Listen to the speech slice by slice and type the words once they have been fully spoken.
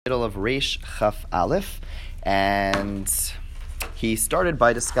Middle of Reish Chaf Aleph, and he started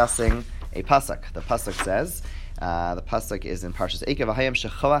by discussing a pasuk. The pasuk says, the pasuk is in Parshas Eikev, V'hayim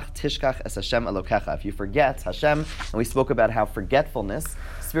shechoach tishkach es Hashem Elokecha. If you forget Hashem, and we spoke about how forgetfulness,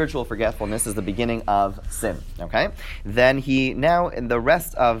 spiritual forgetfulness, is the beginning of sin. Okay? Then he, now in the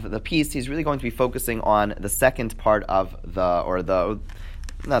rest of the piece, he's really going to be focusing on the second part of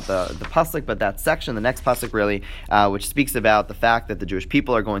not the pasuk, but that section, the next pasuk really, which speaks about the fact that the Jewish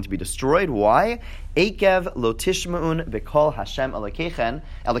people are going to be destroyed. Why? Eikev lo tishma'un b'kol Hashem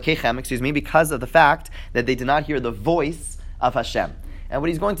Elokechem, because of the fact that they did not hear the voice of Hashem. And what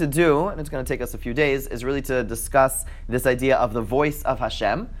he's going to do, and it's going to take us a few days, is really to discuss this idea of the voice of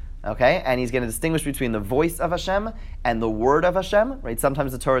Hashem. Okay, and he's going to distinguish between the voice of Hashem and the word of Hashem, right?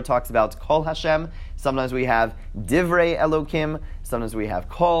 Sometimes the Torah talks about Kol Hashem, sometimes we have Divrei Elokim, sometimes we have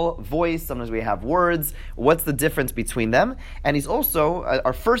Kol, voice, sometimes we have words. What's the difference between them? And he's also,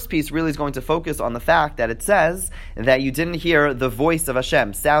 our first piece really is going to focus on the fact that it says that you didn't hear the voice of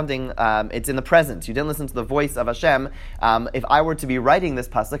Hashem, sounding, it's in the present. You didn't listen to the voice of Hashem. If I were to be writing this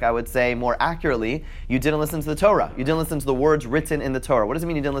pasuk, I would say more accurately, you didn't listen to the Torah. You didn't listen to the words written in the Torah. What does it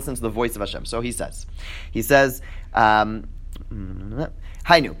mean you didn't listen to the voice of Hashem? So he says, Hainu,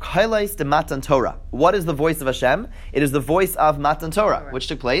 kailais de Matan Torah. What is the voice of Hashem? It is the voice of Matan Torah, which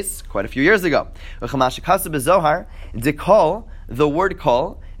took place quite a few years ago. Zohar, de kol, the word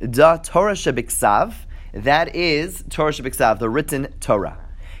kol, da Torah shebiksav, that is Torah shebiksav, the written Torah.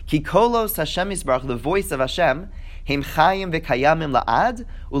 Ki kolos Hashem Yisbarach, the voice of Hashem, him chayim v'kayamim la'ad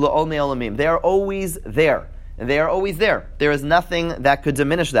ula'ol me'olamim. They are always there. They are always there. There is nothing that could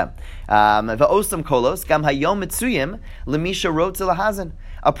diminish them. Va'osam kolos gam hayom mitzuyim lemisha rotze lahazan.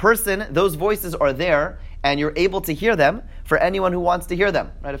 A person, those voices are there, and you're able to hear them for anyone who wants to hear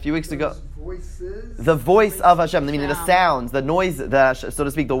them. Right? A few weeks ago, the voice of Hashem, meaning the sounds, the noise, so to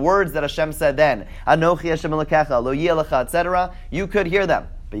speak, the words that Hashem said then, Anochi Hashem Elokecha, Lo Yeh Lecha, etc. You could hear them.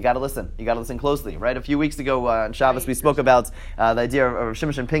 But you got to listen. You got to listen closely, right? A few weeks ago on Shabbos, we spoke about the idea of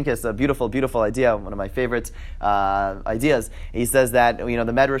Shimshon Pincus, a beautiful, beautiful idea, one of my favorite ideas. He says that, the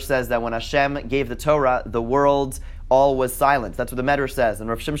Medrash says that when Hashem gave the Torah, the world all was silent. That's what the Medrash says. And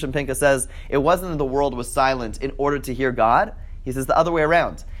Rav Shimshon Pincus says, it wasn't that the world was silent in order to hear God. He says the other way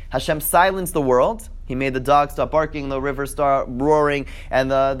around. Hashem silenced the world. He made the dogs stop barking, the river start roaring, and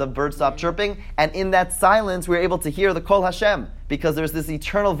the birds stop chirping. And in that silence, we were able to hear the Kol Hashem, because there's this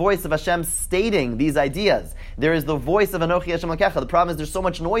eternal voice of Hashem stating these ideas. There is the voice of Anochi Hashem Elokecha. The problem is there's so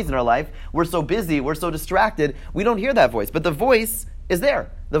much noise in our life. We're so busy. We're so distracted. We don't hear that voice. But the voice is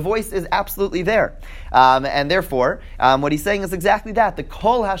there. The voice is absolutely there. And therefore, what he's saying is exactly that. The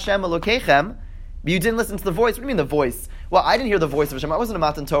Kol Hashem Elokechem, you didn't listen to the voice. What do you mean the voice? Well, I didn't hear the voice of Hashem. I wasn't a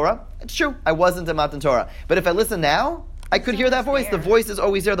Matan Torah. It's true. I wasn't a Matan Torah. But if I listen now, I could hear that voice. The voice is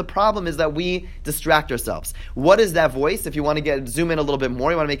always there. The problem is that we distract ourselves. What is that voice? If you want to zoom in a little bit more,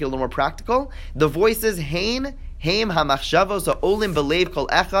 you want to make it a little more practical. The voice is Hein hamachshavos ha'olim b'leiv kol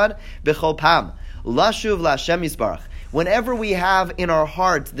echad b'chol pam. Lashuv la'Hashem Yisbarach. Whenever we have in our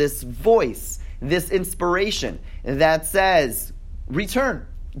heart this voice, this inspiration that says, return.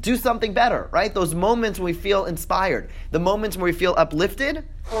 Do something better, right? Those moments when we feel inspired, the moments when we feel uplifted,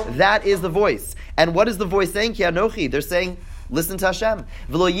 that is the voice. And what is the voice saying? Ki Anochi. They're saying, listen to Hashem.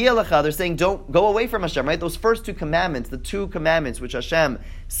 V'lo yeh lecha. They're saying, don't go away from Hashem, right? Those first two commandments, the two commandments which Hashem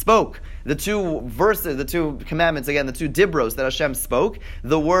spoke, the two verses, the two commandments, again, the two dibros that Hashem spoke,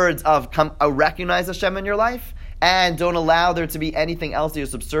 the words of recognize Hashem in your life, and don't allow there to be anything else that you're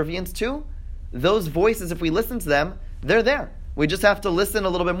subservient to. Those voices, if we listen to them, they're there. We just have to listen a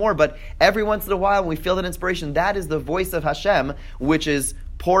little bit more, but every once in a while when we feel that inspiration, that is the voice of Hashem which is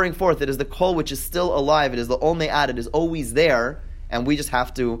pouring forth. It is the kol which is still alive. It is the ol me'ad. It is always there, and we just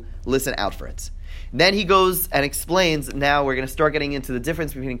have to listen out for it. Then he goes and explains, now we're going to start getting into the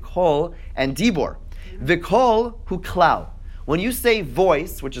difference between kol and dibor. The kol hu klau. When you say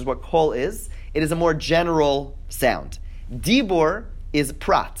voice, which is what kol is, it is a more general sound. Dibor is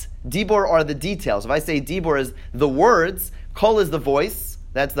prat. Dibor are the details. If I say dibor is the words, kol is the voice,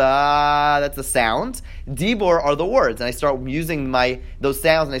 that's the sound. Dibor are the words, and I start using those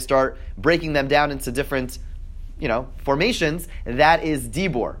sounds and I start breaking them down into different, formations. That is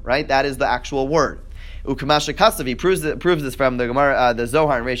dibor, right? That is the actual word. Ukamasha Kasav, proves this from the Gemara, the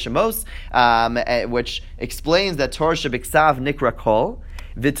Zohar and Reish Shemos, which explains that Torah shebiksav nikra kol,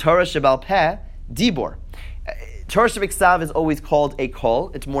 v'Torah shebal peh dibor. Torah shebiksav is always called a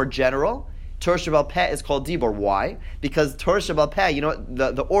kol. It's more general. Torah shebal peh is called dibor. Why? Because Torah shebal peh,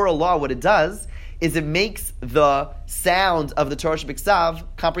 the oral law, what it does is it makes the sound of the Torah shebiksav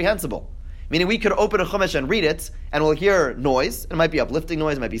comprehensible. Meaning we could open a Chumash and read it, and we'll hear noise. It might be uplifting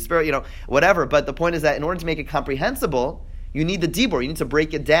noise, it might be spirit, whatever. But the point is that in order to make it comprehensible, you need the dibur. You need to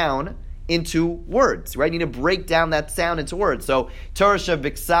break it down into words, right? You need to break down that sound into words. So Torah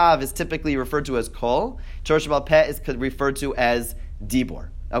shebiksav is typically referred to as kol. Torah shebal peh is referred to as dibur.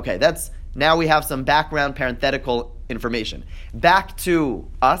 Okay, now we have some background parenthetical information. Back to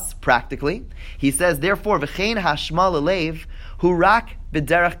us, practically. He says, therefore, v'chein hashma l'leiv hurak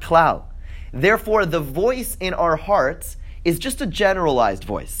b'derech klal. Therefore, the voice in our hearts is just a generalized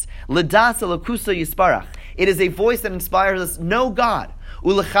voice. L'das elokusa yisparach. It is a voice that inspires us, know God,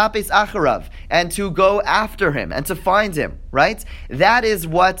 ulechapes acharav, and to go after Him and to find Him. Right? That is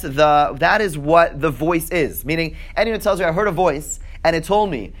what the voice is. Meaning, anyone tells you, I heard a voice, and it told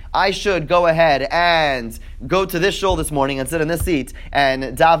me I should go ahead and go to this shul this morning and sit in this seat and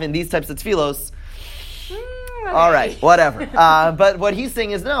daven these types of tefillos. All right, whatever. But what he's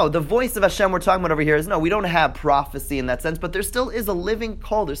saying is, no, the voice of Hashem we're talking about over here is, no, we don't have prophecy in that sense, but there still is a living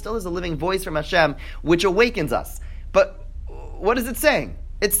call, there still is a living voice from Hashem which awakens us. But what is it saying?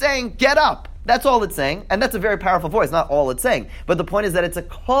 It's saying, get up. That's all it's saying, and that's a very powerful voice, not all it's saying. But the point is that it's a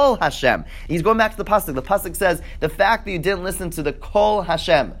kol Hashem. He's going back to the pasuk. The pasuk says, the fact that you didn't listen to the kol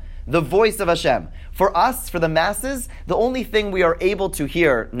Hashem, the voice of Hashem. For us, for the masses, the only thing we are able to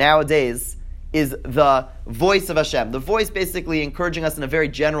hear nowadays is the voice of Hashem. The voice basically encouraging us in a very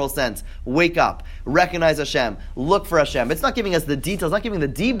general sense. Wake up, recognize Hashem, look for Hashem. It's not giving us the details, not giving the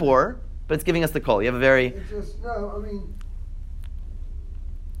dibur, but it's giving us the kol. You have a very...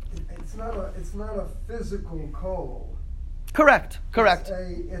 It's not a physical call. Correct.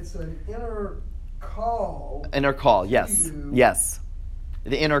 It's an inner call. Inner call, yes. Yes.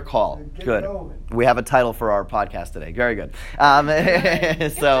 The inner call. Good. Going. We have a title for our podcast today. Very good.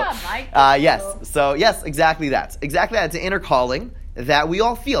 Good job, Mike. Yes. So, yes, exactly that. Exactly that. It's an inner calling that we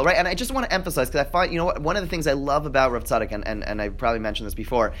all feel, right? And I just want to emphasize, because I find, one of the things I love about Rav Tzadok, and I probably mentioned this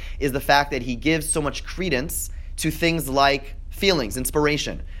before, is the fact that he gives so much credence to things like feelings,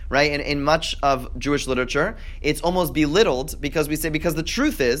 inspiration, right? And in much of Jewish literature, it's almost belittled because the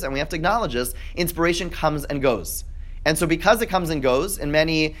truth is, and we have to acknowledge this, inspiration comes and goes. And so because it comes and goes, in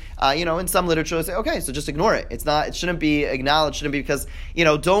many, in some literature, they say, okay, so just ignore it. It shouldn't be acknowledged, shouldn't be because,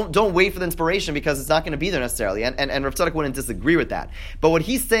 don't wait for the inspiration because it's not going to be there necessarily. And Rav Tzadok wouldn't disagree with that. But what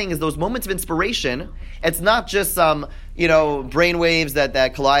he's saying is those moments of inspiration, it's not just some, brain waves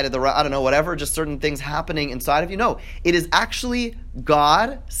that collide at whatever, just certain things happening inside of you. No, it is actually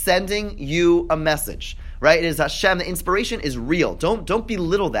God sending you a message. Right? It is Hashem. The inspiration is real. Don't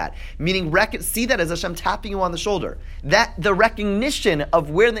belittle that. Meaning, see that as Hashem tapping you on the shoulder. That the recognition of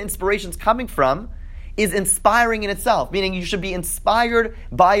where the inspiration is coming from is inspiring in itself. Meaning, you should be inspired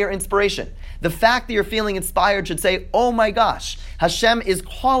by your inspiration. The fact that you're feeling inspired should say, oh my gosh, Hashem is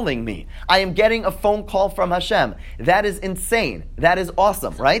calling me. I am getting a phone call from Hashem. That is insane. That is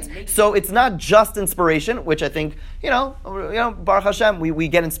awesome, right? So it's not just inspiration, which I think, Baruch Hashem, we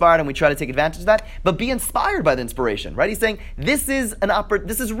get inspired and we try to take advantage of that, but be inspired by the inspiration, right? He's saying, this is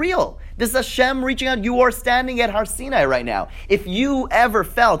real. This is Hashem reaching out. You are standing at Har Sinai right now. If you ever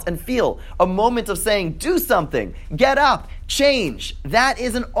felt and feel a moment of saying, do something, get up, change, that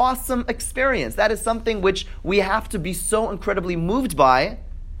is an awesome experience. That is something which we have to be so incredibly moved by.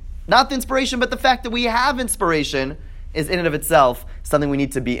 Not the inspiration, but the fact that we have inspiration is in and of itself something we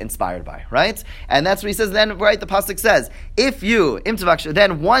need to be inspired by, right? And that's what he says then, right? The pasuk says,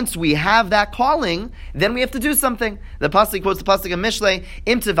 then once we have that calling, then we have to do something. The pasuk quotes the pasuk of Mishlei,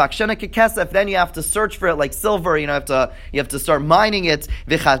 then you have to search for it like silver, you have to start mining it,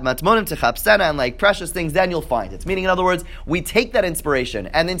 and like precious things, then you'll find it. Meaning, in other words, we take that inspiration,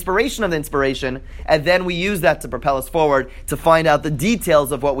 and the inspiration of the inspiration, and then we use that to propel us forward to find out the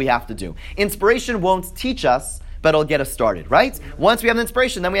details of what we have to do. Inspiration won't teach us, but it'll get us started, right? Once we have the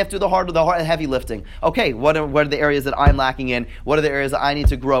inspiration, then we have to do the hard and heavy lifting. Okay, what are the areas that I'm lacking in? What are the areas that I need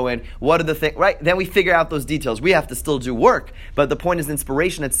to grow in? What are the things, right? Then we figure out those details. We have to still do work, but the point is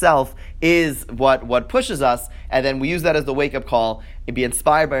inspiration itself is what pushes us, and then we use that as the wake-up call, and be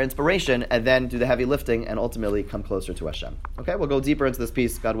inspired by our inspiration, and then do the heavy lifting, and ultimately come closer to Hashem. Okay, we'll go deeper into this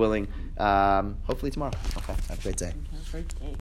piece, God willing, hopefully tomorrow. Okay, have a great day.